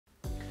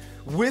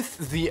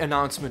With the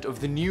announcement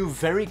of the new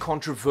very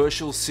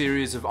controversial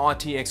series of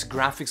RTX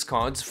graphics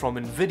cards from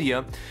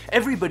Nvidia,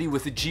 everybody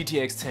with a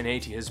GTX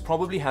 1080 has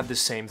probably had the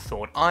same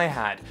thought I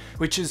had,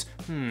 which is,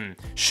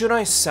 should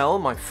I sell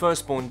my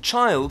firstborn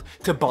child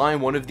to buy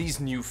one of these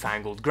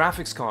newfangled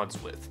graphics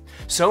cards with?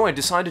 So I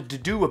decided to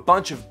do a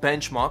bunch of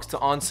benchmarks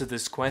to answer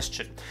this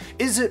question.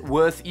 Is it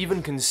worth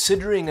even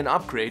considering an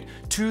upgrade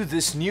to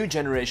this new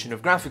generation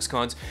of graphics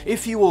cards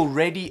if you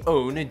already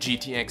own a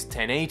GTX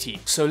 1080?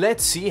 So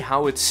let's see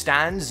how it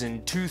stands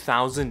in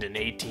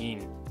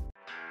 2018.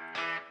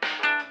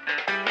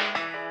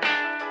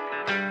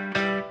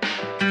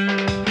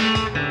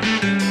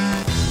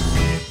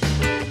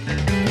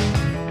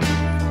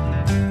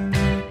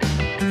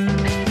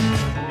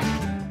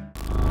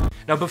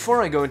 Now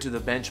before I go into the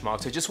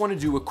benchmarks, I just want to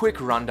do a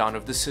quick rundown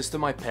of the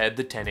system I paired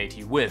the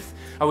 1080 with.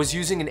 I was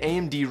using an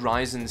AMD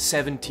Ryzen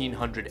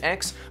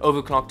 1700X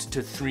overclocked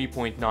to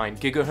 3.9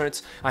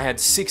 GHz, I had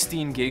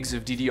 16 gigs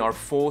of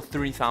DDR4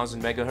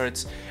 3000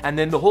 MHz, and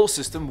then the whole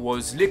system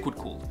was liquid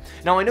cooled.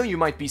 Now I know you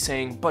might be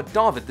saying, but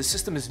David, the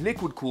system is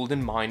liquid cooled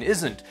and mine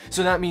isn't,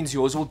 so that means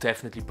yours will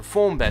definitely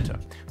perform better.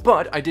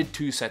 But I did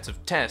two sets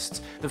of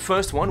tests. The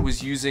first one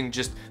was using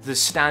just the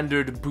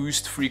standard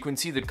boost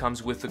frequency that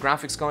comes with the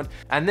graphics card,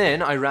 and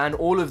then I ran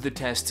all of the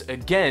tests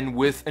again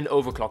with an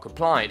overclock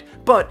applied.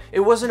 But it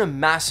wasn't a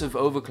massive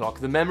overclock.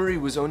 The memory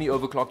was only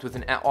overclocked with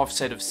an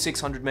offset of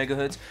 600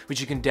 MHz, which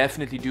you can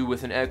definitely do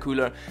with an air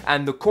cooler,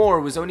 and the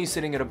core was only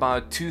sitting at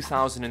about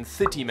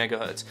 2030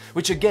 MHz,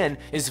 which again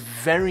is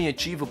very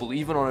achievable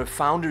even on a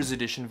Founders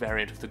Edition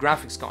variant of the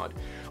graphics card.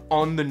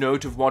 On the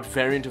note of what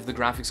variant of the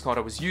graphics card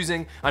I was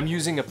using, I'm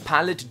using a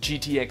Palette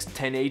GTX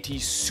 1080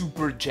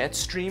 Super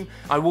Jetstream.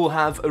 I will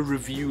have a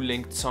review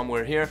linked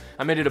somewhere here.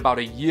 I made it about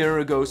a year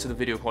ago, so the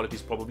video quality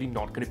is probably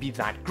not going to be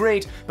that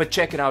great, but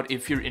check it out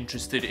if you're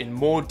interested in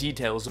more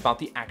details about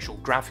the actual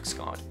graphics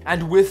card.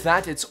 And with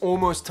that, it's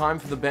almost time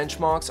for the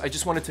benchmarks. I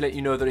just wanted to let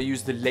you know that I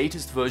used the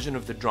latest version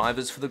of the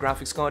drivers for the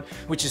graphics card,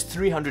 which is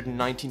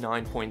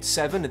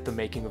 399.7 at the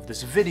making of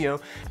this video,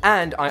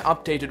 and I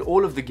updated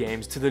all of the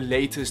games to the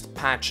latest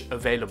patch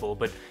available.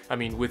 But I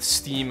mean, with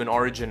Steam and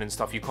Origin and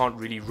stuff, you can't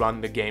really run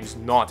the games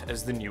not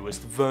as the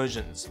newest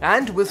versions.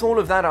 And with all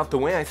of that out the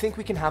way, I think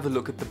we can have a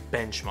look at the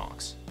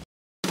benchmarks.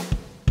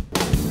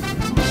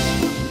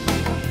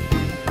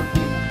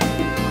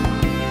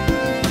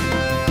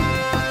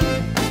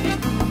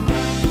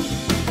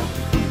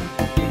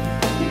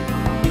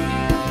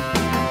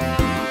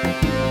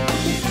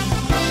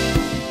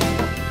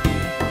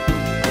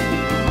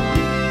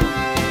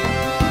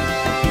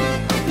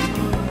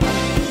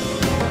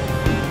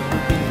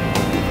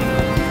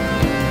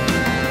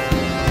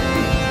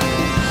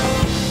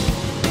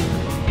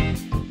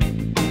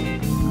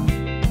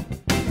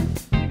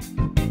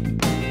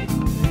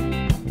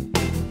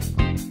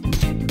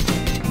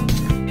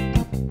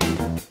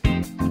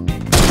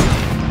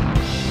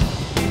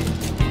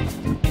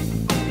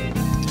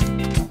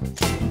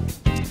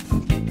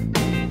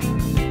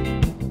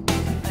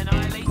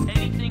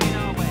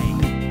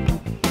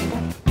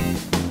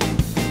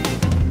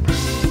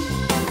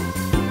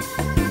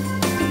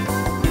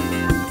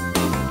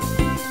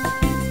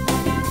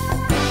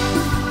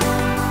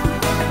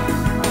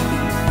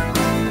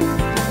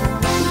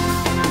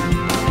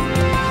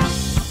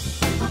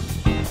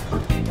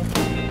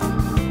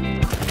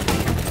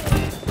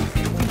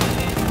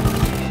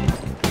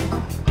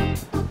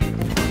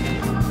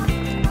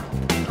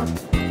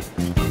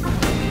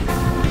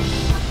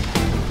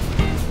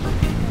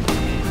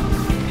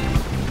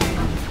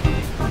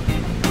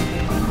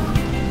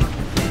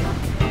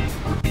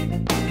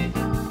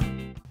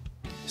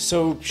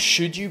 So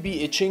should you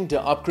be itching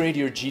to upgrade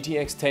your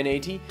GTX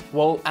 1080?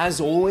 Well, as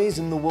always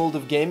in the world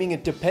of gaming,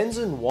 it depends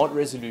on what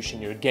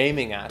resolution you're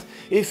gaming at.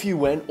 If you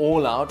went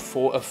all out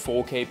for a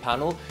 4K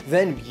panel,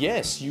 then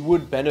yes, you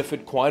would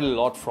benefit quite a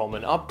lot from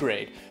an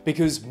upgrade,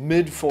 because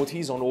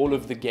mid-40s on all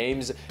of the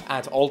games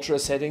at ultra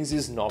settings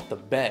is not the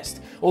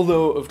best.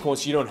 Although, of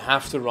course, you don't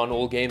have to run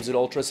all games at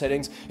ultra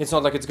settings. It's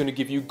not like it's going to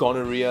give you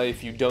gonorrhea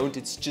if you don't,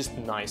 it's just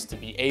nice to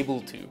be able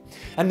to.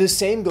 And the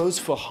same goes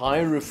for high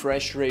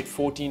refresh rate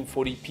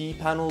 1440p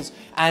panels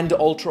and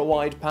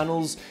ultra-wide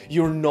panels.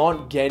 You're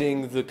not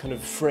getting the kind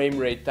of frame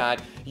rate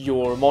that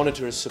your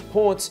monitor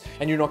supports,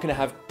 and you're not going to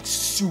have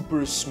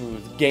super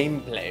smooth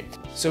gameplay.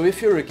 So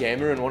if you're a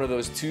gamer in one of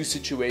those two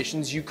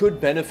situations, you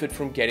could benefit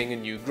from getting a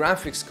new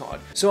graphics card.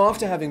 So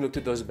after having looked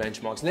at those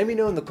benchmarks, let me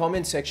know in the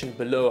comment section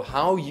below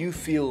how you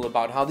feel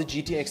about how the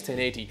GTX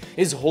 1080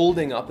 is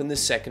holding up in the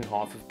second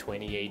half of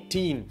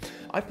 2018.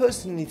 I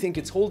personally think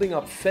it's holding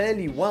up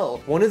fairly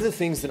well. One of the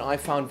things that I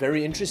found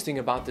very interesting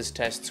about this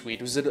test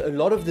suite was that a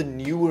lot of the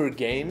newer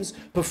games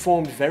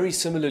performed very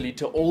similarly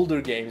to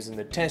older games in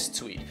the test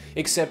suite,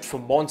 except for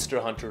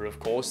Monster Hunter, of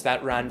course,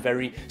 that ran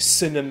very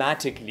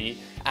cinematically,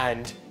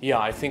 and yeah,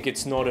 I think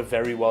it's not a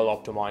very well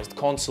optimized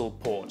console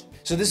port.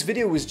 So this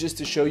video was just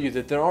to show you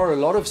that there are a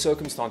lot of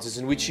circumstances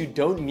in which you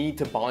don't need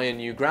to buy a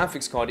new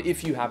graphics card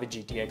if you have a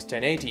GTX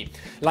 1080.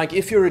 Like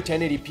if you're a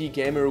 1080p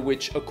gamer,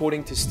 which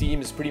according to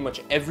Steam is pretty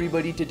much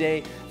everybody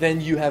today,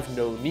 then you have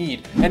no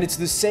need. And it's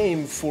the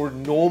same for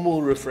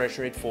normal refresh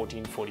rate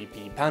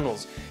 1440p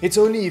panels. It's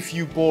only if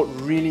you bought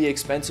really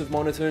expensive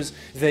monitors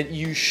that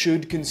you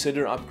should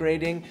consider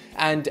upgrading,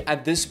 and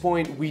at this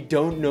point we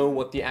don't know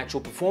what the actual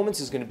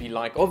performance is going to be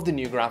like of the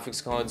new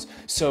graphics cards,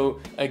 so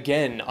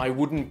again, I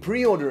wouldn't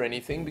pre-order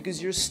anything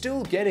because you're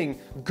still getting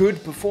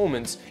good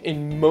performance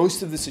in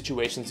most of the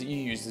situations that you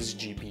use this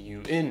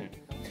GPU in.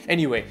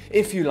 Anyway,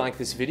 if you like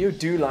this video,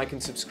 do like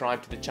and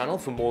subscribe to the channel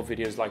for more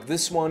videos like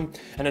this one,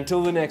 and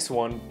until the next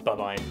one, bye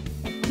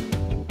bye.